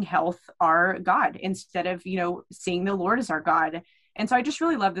making health our God instead of, you know, seeing the Lord as our God. And so I just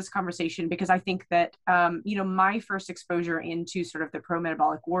really love this conversation, because I think that, you know, my first exposure into sort of the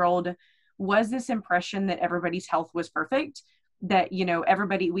pro-metabolic world was this impression that everybody's health was perfect, that, you know,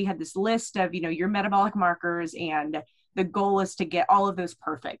 we had this list of, you know, your metabolic markers, and the goal is to get all of those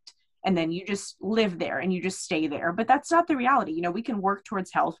perfect. And then you just live there and you just stay there. But that's not the reality. You know, we can work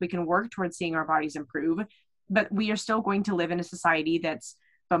towards health. We can work towards seeing our bodies improve, but we are still going to live in a society that's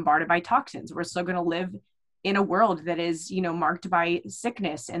bombarded by toxins. We're still going to live in a world that is, you know, marked by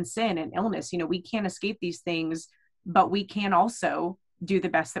sickness and sin and illness. You know, we can't escape these things, but we can also do the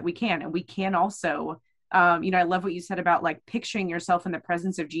best that we can. And we can also, you know, I love what you said about like picturing yourself in the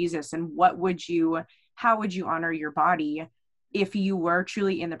presence of Jesus, and how would you honor your body if you were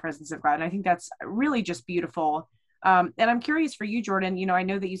truly in the presence of God? And I think that's really just beautiful. And I'm curious for you, Jordan, you know, I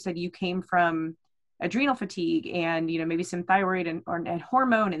know that you said you came from adrenal fatigue and, you know, maybe some thyroid and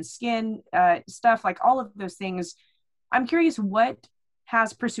hormone and skin stuff, like all of those things. I'm curious, what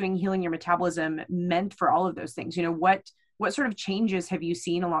has pursuing healing your metabolism meant for all of those things? You know, what sort of changes have you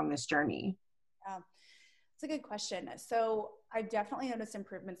seen along this journey? It's a good question. So I've definitely noticed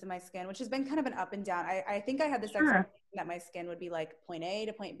improvements in my skin, which has been kind of an up and down. I think I had this expectation that my skin would be like point A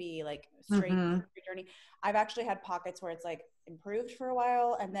to point B, like straight journey. I've actually had pockets where it's like improved for a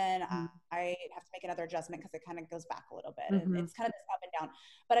while, and then I have to make another adjustment because it kind of goes back a little bit. And it's kind of this up and down.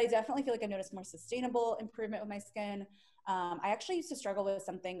 But I definitely feel like I've noticed more sustainable improvement with my skin. I actually used to struggle with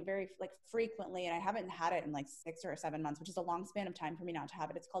something very like frequently, and I haven't had it in like 6 or 7 months, which is a long span of time for me not to have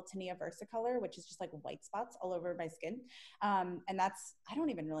it. It's called tinea versicolor, which is just like white spots all over my skin. And that's, I don't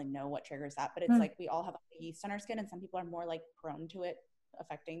even really know what triggers that, but it's like we all have yeast on our skin, and some people are more like prone to it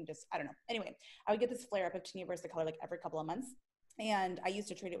affecting just, I don't know. Anyway, I would get this flare up of tinea versicolor like every couple of months. And I used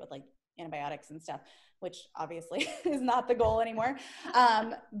to treat it with like antibiotics and stuff, which obviously is not the goal anymore.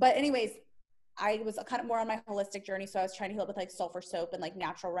 But anyways, I was kind of more on my holistic journey. So I was trying to heal it with like sulfur soap and like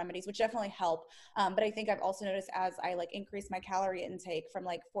natural remedies, which definitely help. But I think I've also noticed as I like increase my calorie intake from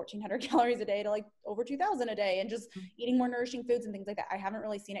like 1,400 calories a day to like over 2,000 a day, and just eating more nourishing foods and things like that, I haven't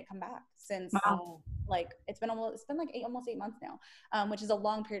really seen it come back since like, it's been like almost 8 months now, which is a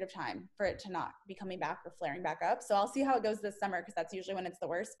long period of time for it to not be coming back or flaring back up. So I'll see how it goes this summer, because that's usually when it's the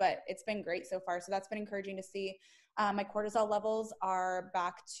worst, but it's been great so far. So that's been encouraging to see. My cortisol levels are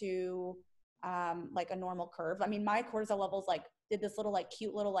back to like a normal curve. I mean, my cortisol levels like did this little like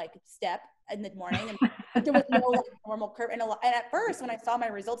cute little like step in the morning, and there was no like normal curve. And at first when I saw my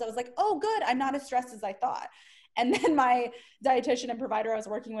results, I was like, oh good, I'm not as stressed as I thought. And then my dietitian and provider I was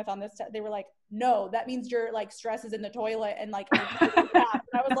working with on this, they were like, no, that means your like stress is in the toilet and like, and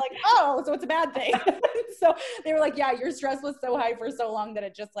I was like, oh, so it's a bad thing. So they were like, yeah, your stress was so high for so long that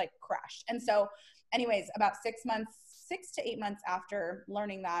it just like crashed. And so anyways, about 6 to 8 months after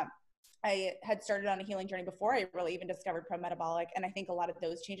learning that, I had started on a healing journey before I really even discovered pro-metabolic. And I think a lot of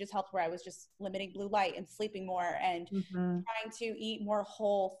those changes helped, where I was just limiting blue light and sleeping more and trying to eat more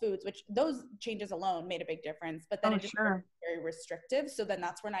whole foods, which those changes alone made a big difference. But then it just was very restrictive. So then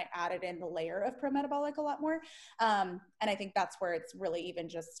that's when I added in the layer of pro-metabolic a lot more. And I think that's where it's really even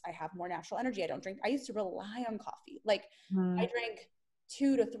just, I have more natural energy. I used to rely on coffee. Like I drank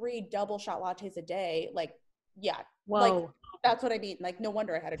 2 to 3 double shot lattes a day. Like, yeah. Whoa. Like that's what I mean. Like, no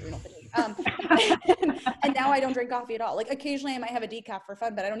wonder I had adrenal fatigue. And now I don't drink coffee at all. Like occasionally I might have a decaf for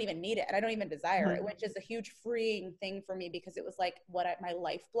fun, but I don't even need it. And I don't even desire it, which is a huge freeing thing for me, because it was like my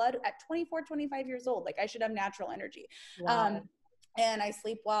lifeblood at 24, 25 years old. Like I should have natural energy. Wow. And I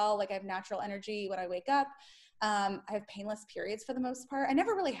sleep well. Like I have natural energy when I wake up. I have painless periods for the most part. I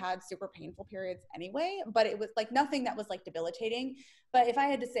never really had super painful periods anyway, but it was like nothing that was like debilitating. But if I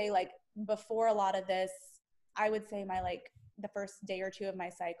had to say, like, before a lot of this, I would say the first day or two of my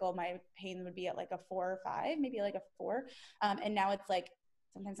cycle, my pain would be at like a 4 or 5, maybe like a 4. And now it's like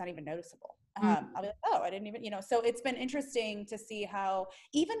sometimes not even noticeable. I'll be like, oh, I didn't even, so it's been interesting to see how,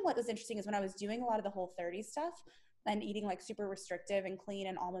 even what was interesting is when I was doing a lot of the Whole30 stuff and eating like super restrictive and clean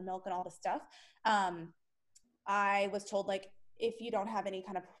and almond milk and all this stuff. I was told, like, if you don't have any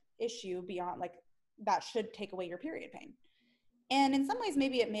kind of issue beyond, like, that should take away your period pain. And in some ways,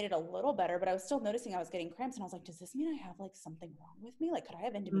 maybe it made it a little better, but I was still noticing I was getting cramps. And I was like, does this mean I have like something wrong with me? Like, could I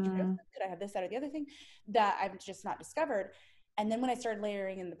have endometriosis? Could I have this, that, or the other thing that I've just not discovered? And then when I started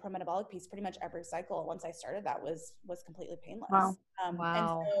layering in the pro-metabolic piece, pretty much every cycle, once I started that, was completely painless. Wow. And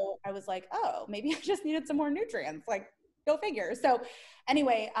so I was like, oh, maybe I just needed some more nutrients. Like, go figure. So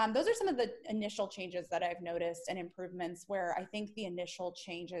anyway, those are some of the initial changes that I've noticed and improvements, where I think the initial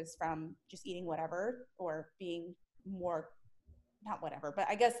changes from just eating whatever or being more, not whatever, but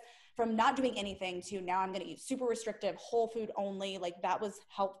I guess from not doing anything to now I'm going to eat super restrictive, whole food only, like that was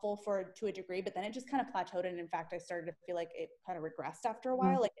helpful to a degree, but then it just kind of plateaued. And in fact, I started to feel like it kind of regressed after a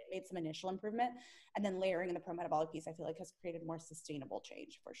while, like it made some initial improvement, and then layering in the pro-metabolic piece, I feel like has created more sustainable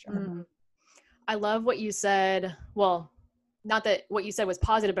change for sure. I love what you said. Well, not that what you said was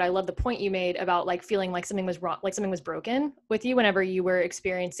positive, but I love the point you made about like feeling like something was wrong, like something was broken with you whenever you were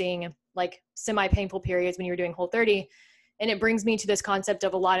experiencing like semi-painful periods when you were doing Whole30. And it brings me to this concept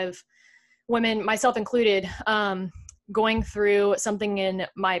of a lot of women, myself included, going through something in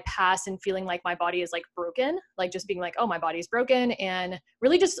my past and feeling like my body is like broken, like just being like, oh, my body's broken, and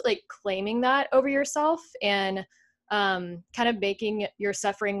really just like claiming that over yourself and kind of making your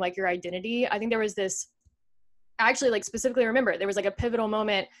suffering like your identity. I think there was this, I actually like specifically remember there was like a pivotal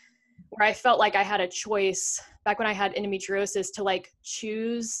moment where I felt like I had a choice back when I had endometriosis to like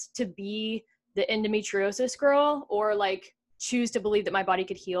choose to be the endometriosis girl or like choose to believe that my body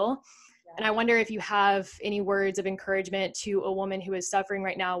could heal. Yeah. And I wonder if you have any words of encouragement to a woman who is suffering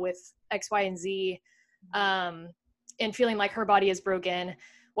right now with X, Y, and Z, and feeling like her body is broken.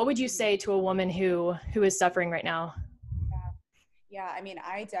 What would you say to a woman who is suffering right now? Yeah. I mean,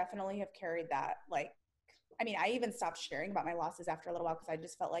 I definitely have carried that. Like, I mean, I even stopped sharing about my losses after a little while, because I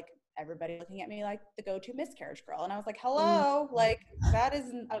just felt like everybody looking at me like the go-to miscarriage girl. And I was like, hello, like that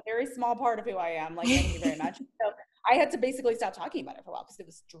is a very small part of who I am. Like, thank you very much. So I had to basically stop talking about it for a while because it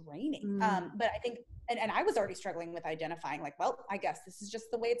was draining. But I think, and I was already struggling with identifying like, well, I guess this is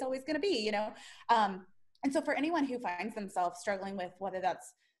just the way it's always going to be, And so for anyone who finds themselves struggling with whether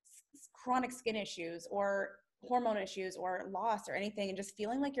that's chronic skin issues or hormone issues or loss or anything, and just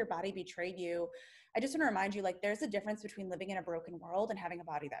feeling like your body betrayed you, I just want to remind you, like, there's a difference between living in a broken world and having a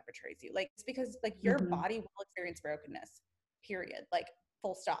body that betrays you. Like, it's because like your body will experience brokenness, period. Like,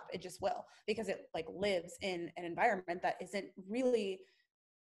 full stop. It just will, because it like lives in an environment that isn't really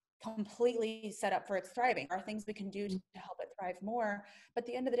completely set up for its thriving. There are things we can do to help it thrive more. But at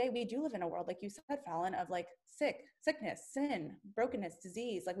the end of the day, we do live in a world, like you said, Fallon, of like sickness, sin, brokenness,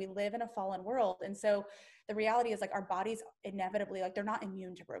 disease. Like, we live in a fallen world. And so the reality is, like, our bodies inevitably, like, they're not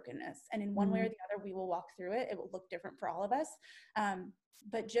immune to brokenness. And in one way or the other, we will walk through it. It will look different for all of us.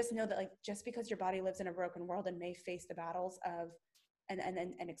 But just know that, like, just because your body lives in a broken world and may face the battles of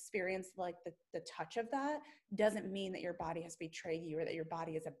and experience like the touch of that, doesn't mean that your body has betrayed you or that your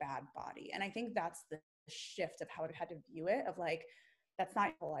body is a bad body. And I think that's the shift of how I've had to view it, of like, that's not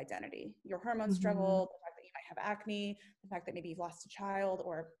your whole identity. Your hormones struggle, the fact that you might have acne, the fact that maybe you've lost a child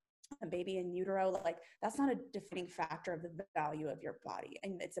or a baby in utero, like, that's not a defining factor of the value of your body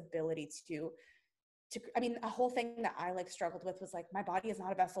and its ability to I mean, a whole thing that I like struggled with was like, my body is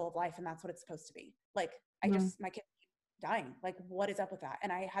not a vessel of life, and that's what it's supposed to be. Like, my kid dying, like, what is up with that?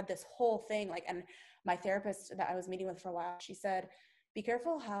 And I had this whole thing, like, and my therapist that I was meeting with for a while, she said, be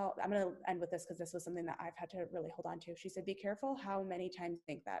careful how, I'm going to end with this because this was something that I've had to really hold on to. She said, be careful how many times you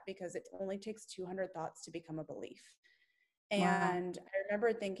think that, because it only takes 200 thoughts to become a belief. Wow. And I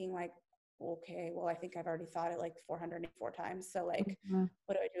remember thinking like, okay, well, I think I've already thought it like 404 times. So like,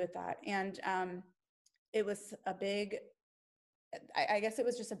 what do I do with that? And it was a big, I guess it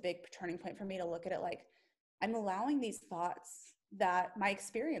was just a big turning point for me to look at it like, I'm allowing these thoughts that my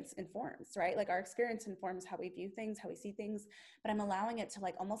experience informs, right? Like our experience informs how we view things, how we see things, but I'm allowing it to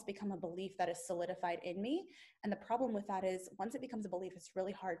like almost become a belief that is solidified in me. And the problem with that is once it becomes a belief, it's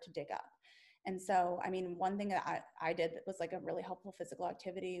really hard to dig up. And so, I mean, one thing that I did that was like a really helpful physical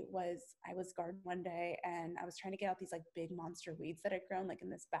activity was I was gardening one day and I was trying to get out these like big monster weeds that had grown like in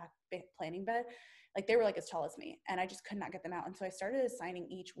this back planting bed. Like they were like as tall as me and I just could not get them out. And so I started assigning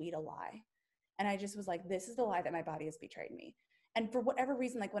each weed a lie. And I just was like, this is the lie that my body has betrayed me. And for whatever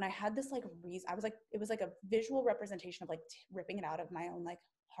reason, like when I had this like reason, I was like, it was like a visual representation of like ripping it out of my own like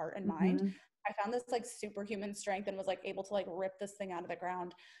heart and mind. I found this like superhuman strength and was like able to like rip this thing out of the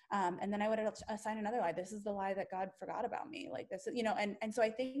ground. And then I would assign another lie. This is the lie that God forgot about me. Like this, you know, and so I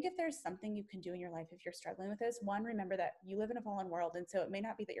think if there's something you can do in your life, if you're struggling with this, one, remember that you live in a fallen world. And so it may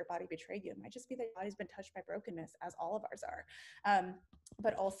not be that your body betrayed you. It might just be that your body's been touched by brokenness, as all of ours are.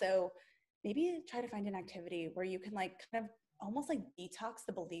 But also maybe try to find an activity where you can like kind of almost like detox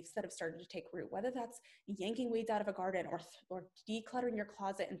the beliefs that have started to take root, whether that's yanking weeds out of a garden or decluttering your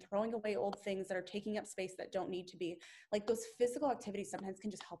closet and throwing away old things that are taking up space that don't need to be. Like those physical activities sometimes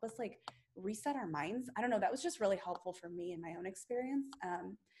can just help us like reset our minds. I don't know, that was just really helpful for me in my own experience.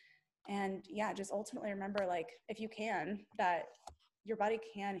 And yeah, just ultimately remember, like, if you can, that your body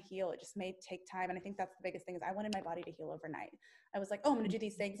can heal. It just may take time. And I think that's the biggest thing is I wanted my body to heal overnight. I was like, oh, I'm going to do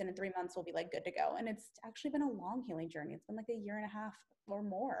these things and in 3 months we'll be like good to go. And it's actually been a long healing journey. It's been like a year and a half or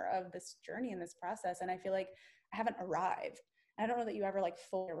more of this journey and this process. And I feel like I haven't arrived. I don't know that you ever like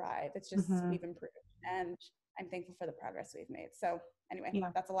fully arrive. It's just we've improved. And I'm thankful for the progress we've made. So anyway,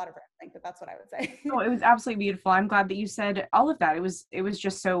 that's a lot of rambling, but that's what I would say. Oh, it was absolutely beautiful. I'm glad that you said all of that. It was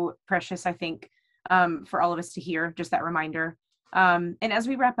just so precious, I think, for all of us to hear, just that reminder. And as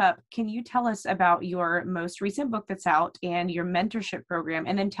we wrap up, can you tell us about your most recent book that's out and your mentorship program?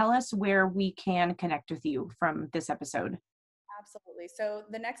 And then tell us where we can connect with you from this episode. Absolutely. So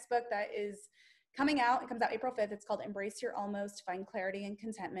the next book that is coming out, it comes out April 5th. It's called Embrace Your Almost, Find Clarity and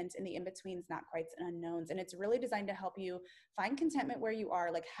Contentment in the In-Betweens, Not Quites, and Unknowns. And it's really designed to help you find contentment where you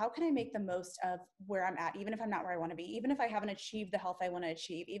are. Like, how can I make the most of where I'm at, even if I'm not where I want to be, even if I haven't achieved the health I want to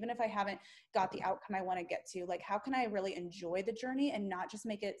achieve, even if I haven't got the outcome I want to get to? Like, how can I really enjoy the journey and not just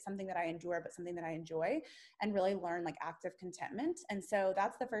make it something that I endure, but something that I enjoy, and really learn like active contentment? And so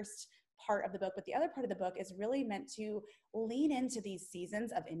that's the first part of the book. But the other part of the book is really meant to lean into these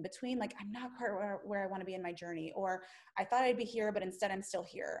seasons of in between. Like, I'm not quite where I want to be in my journey, or I thought I'd be here, but instead I'm still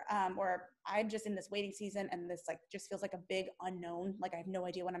here. Or I'm just in this waiting season and this like just feels like a big unknown. Like I have no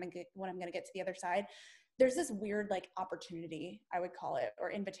idea when I'm going to get to the other side. There's this weird like opportunity, I would call it,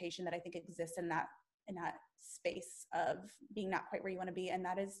 or invitation that I think exists in that space of being not quite where you want to be. And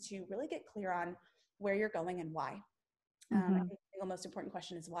that is to really get clear on where you're going and why. I think the single most important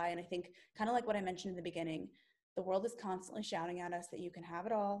question is why. And I think kind of like what I mentioned in the beginning, the world is constantly shouting at us that you can have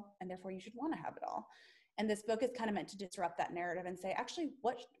it all and therefore you should want to have it all. And this book is kind of meant to disrupt that narrative and say, actually,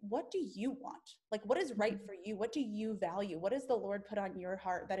 what do you want? Like, what is right for you? What do you value? What does the Lord put on your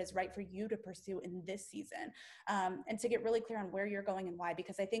heart that is right for you to pursue in this season? And to get really clear on where you're going and why,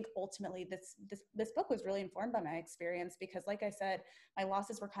 because I think ultimately this book was really informed by my experience, because like I said, my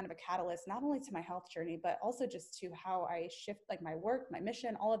losses were kind of a catalyst, not only to my health journey, but also just to how I shift like my work, my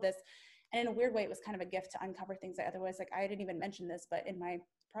mission, all of this. And in a weird way, it was kind of a gift to uncover things that otherwise, like I didn't even mention this, but in my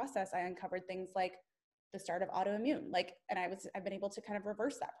process, I uncovered things like the start of autoimmune, like, and I've been able to kind of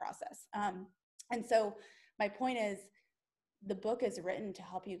reverse that process. And so my point is, the book is written to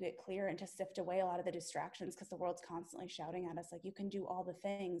help you get clear and to sift away a lot of the distractions, because the world's constantly shouting at us, like, you can do all the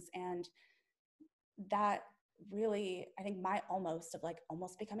things. And that really, I think my almost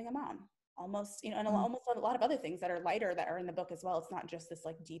becoming a mom, almost, you know, and almost a lot of other things that are lighter that are in the book as well. It's not just this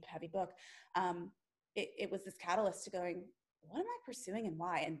like deep, heavy book. It was this catalyst to going, what am I pursuing and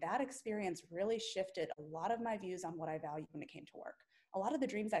why? And that experience really shifted a lot of my views on what I value when it came to work. A lot of the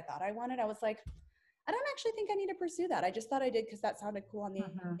dreams I thought I wanted, I was like, I don't actually think I need to pursue that. I just thought I did because that sounded cool on the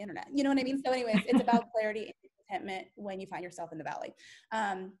internet. You know what I mean? So anyways, it's about clarity and contentment when you find yourself in the valley.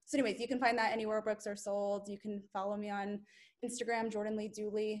 So anyways, you can find that anywhere books are sold. You can follow me on Instagram, Jordan Lee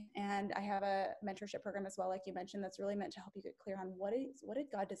Dooley. And I have a mentorship program as well, like you mentioned, that's really meant to help you get clear on what did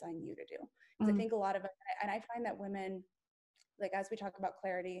God design you to do? Because I think a lot of, and I find that women, like, as we talk about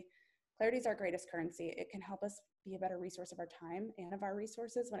clarity Clarity is our greatest currency. It can help us be a better resource of our time and of our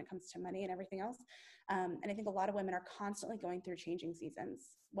resources when it comes to money and everything else. And I think a lot of women are constantly going through changing seasons,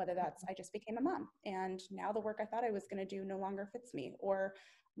 whether that's I just became a mom and now the work I thought I was going to do no longer fits me, or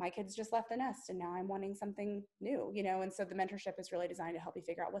my kids just left the nest and now I'm wanting something new, and so the mentorship is really designed to help you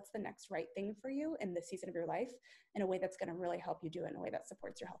figure out what's the next right thing for you in the season of your life in a way that's going to really help you do it in a way that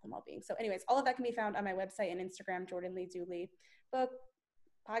supports your health and well-being. So anyways, all of that can be found on my website and Instagram, Jordan Lee Dooley. Book,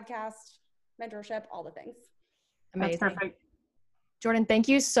 podcast, mentorship, all the things. Amazing. That's perfect. Jordan, thank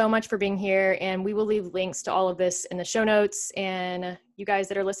you so much for being here. And we will leave links to all of this in the show notes. And you guys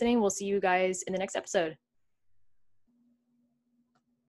that are listening, we'll see you guys in the next episode.